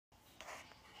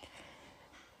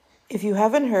If you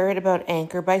haven't heard about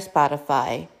Anchor by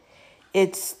Spotify,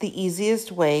 it's the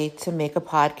easiest way to make a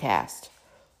podcast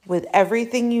with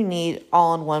everything you need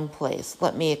all in one place.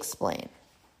 Let me explain.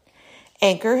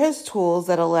 Anchor has tools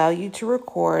that allow you to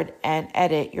record and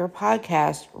edit your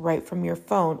podcast right from your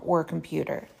phone or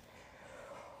computer.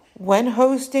 When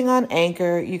hosting on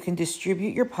Anchor, you can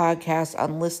distribute your podcast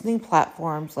on listening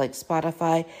platforms like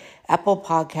Spotify, Apple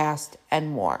Podcast, and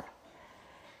more.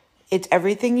 It's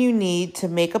everything you need to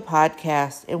make a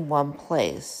podcast in one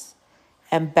place.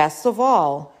 And best of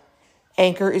all,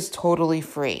 Anchor is totally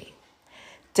free.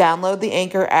 Download the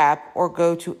Anchor app or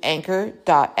go to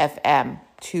anchor.fm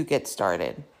to get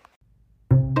started.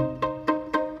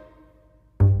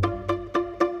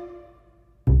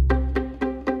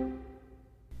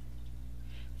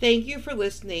 Thank you for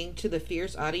listening to the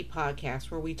Fierce Audie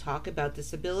podcast, where we talk about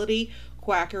disability,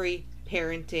 quackery,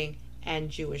 parenting, and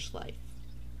Jewish life.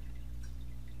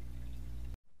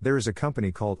 There is a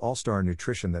company called All Star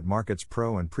Nutrition that markets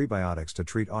pro and prebiotics to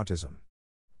treat autism.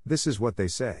 This is what they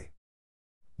say.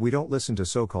 We don't listen to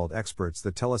so-called experts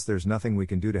that tell us there's nothing we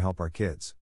can do to help our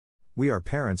kids. We are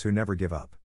parents who never give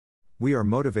up. We are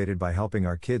motivated by helping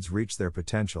our kids reach their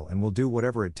potential and will do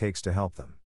whatever it takes to help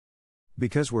them.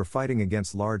 Because we're fighting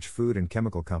against large food and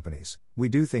chemical companies, we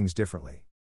do things differently.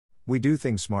 We do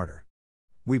things smarter.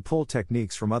 We pull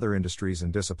techniques from other industries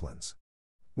and disciplines.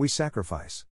 We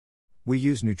sacrifice. We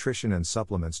use nutrition and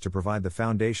supplements to provide the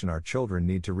foundation our children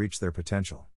need to reach their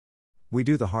potential. We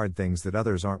do the hard things that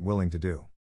others aren't willing to do.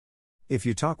 If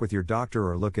you talk with your doctor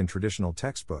or look in traditional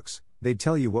textbooks, they'd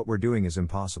tell you what we're doing is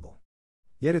impossible.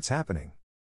 Yet it's happening.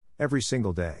 Every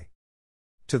single day.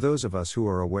 To those of us who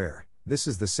are aware, this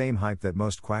is the same hype that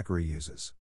most quackery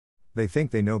uses. They think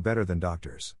they know better than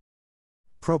doctors.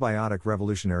 Probiotic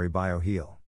Revolutionary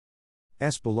BioHeal.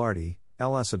 S. boulardii,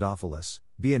 L. acidophilus,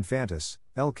 B. infantis,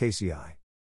 L. casei.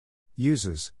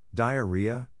 Uses,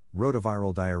 diarrhea,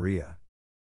 rotaviral diarrhea.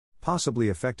 Possibly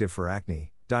effective for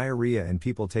acne, diarrhea in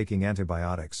people taking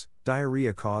antibiotics,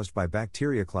 diarrhea caused by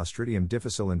bacteria Clostridium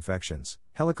difficile infections,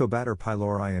 Helicobacter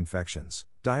pylori infections,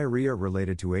 diarrhea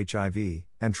related to HIV,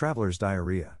 and traveler's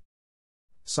diarrhea.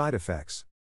 Side effects.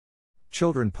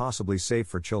 Children possibly safe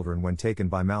for children when taken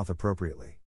by mouth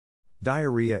appropriately.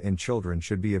 Diarrhea in children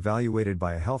should be evaluated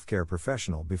by a healthcare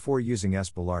professional before using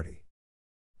S. boulardii.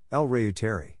 L.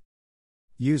 reuteri.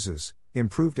 Uses,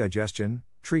 improve digestion,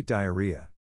 treat diarrhea.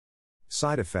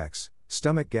 Side effects,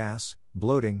 stomach gas,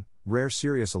 bloating, rare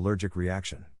serious allergic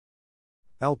reaction.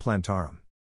 L. plantarum.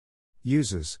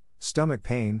 Uses, stomach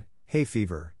pain, hay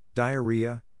fever,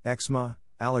 diarrhea, eczema,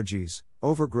 allergies,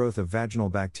 overgrowth of vaginal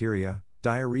bacteria,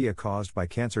 diarrhea caused by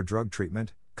cancer drug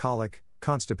treatment, colic,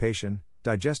 constipation,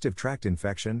 digestive tract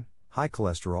infection, high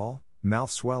cholesterol,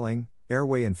 mouth swelling,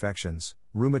 airway infections,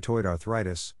 rheumatoid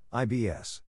arthritis,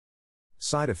 IBS.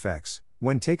 Side effects,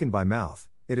 when taken by mouth,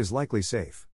 it is likely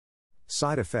safe.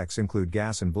 Side effects include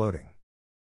gas and bloating.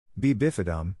 B.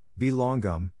 bifidum, B.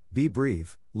 longum, B.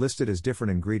 breve, listed as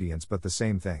different ingredients but the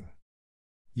same thing.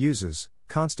 Uses,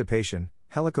 constipation,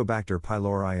 Helicobacter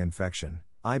pylori infection,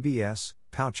 IBS,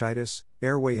 pouchitis,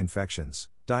 airway infections,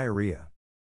 diarrhea.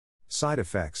 Side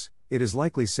effects, it is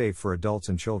likely safe for adults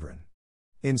and children.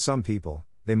 In some people,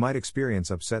 they might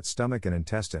experience upset stomach and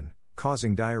intestine,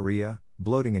 causing diarrhea,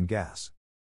 bloating and gas.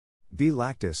 B.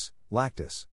 lactis,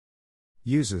 lactus.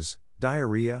 Uses,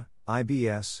 diarrhea,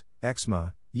 IBS,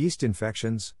 eczema, yeast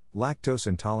infections, lactose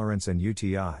intolerance and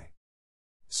UTI.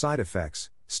 Side effects,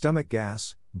 stomach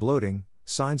gas, bloating,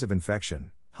 signs of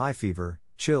infection, high fever,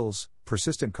 chills,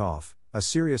 persistent cough, a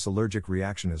serious allergic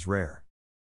reaction is rare.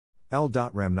 L.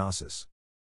 rhamnosus.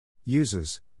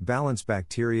 Uses, balance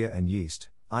bacteria and yeast,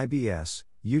 IBS,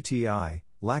 UTI,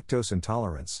 lactose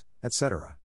intolerance,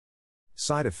 etc.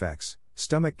 Side effects,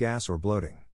 stomach gas or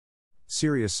bloating.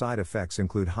 Serious side effects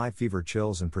include high fever,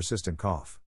 chills and persistent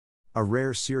cough. A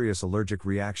rare serious allergic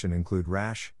reaction include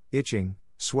rash, itching,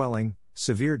 swelling,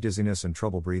 severe dizziness and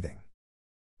trouble breathing.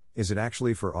 Is it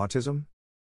actually for autism?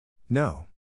 No.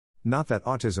 Not that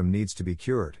autism needs to be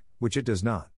cured, which it does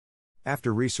not.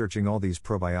 After researching all these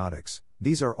probiotics,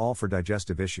 these are all for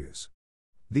digestive issues.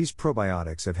 These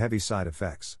probiotics have heavy side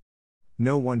effects.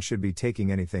 No one should be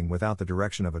taking anything without the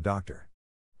direction of a doctor.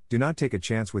 Do not take a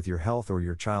chance with your health or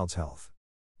your child's health.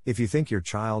 If you think your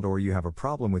child or you have a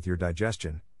problem with your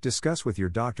digestion, discuss with your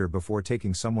doctor before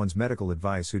taking someone's medical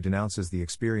advice who denounces the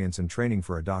experience and training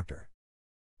for a doctor.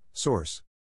 Source: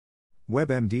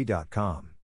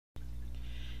 WebMD.com.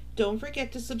 Don't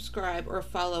forget to subscribe or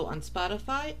follow on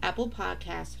Spotify, Apple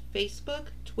Podcasts, Facebook,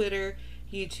 Twitter,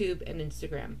 YouTube, and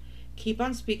Instagram. Keep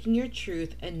on speaking your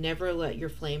truth and never let your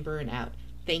flame burn out.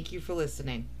 Thank you for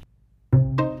listening.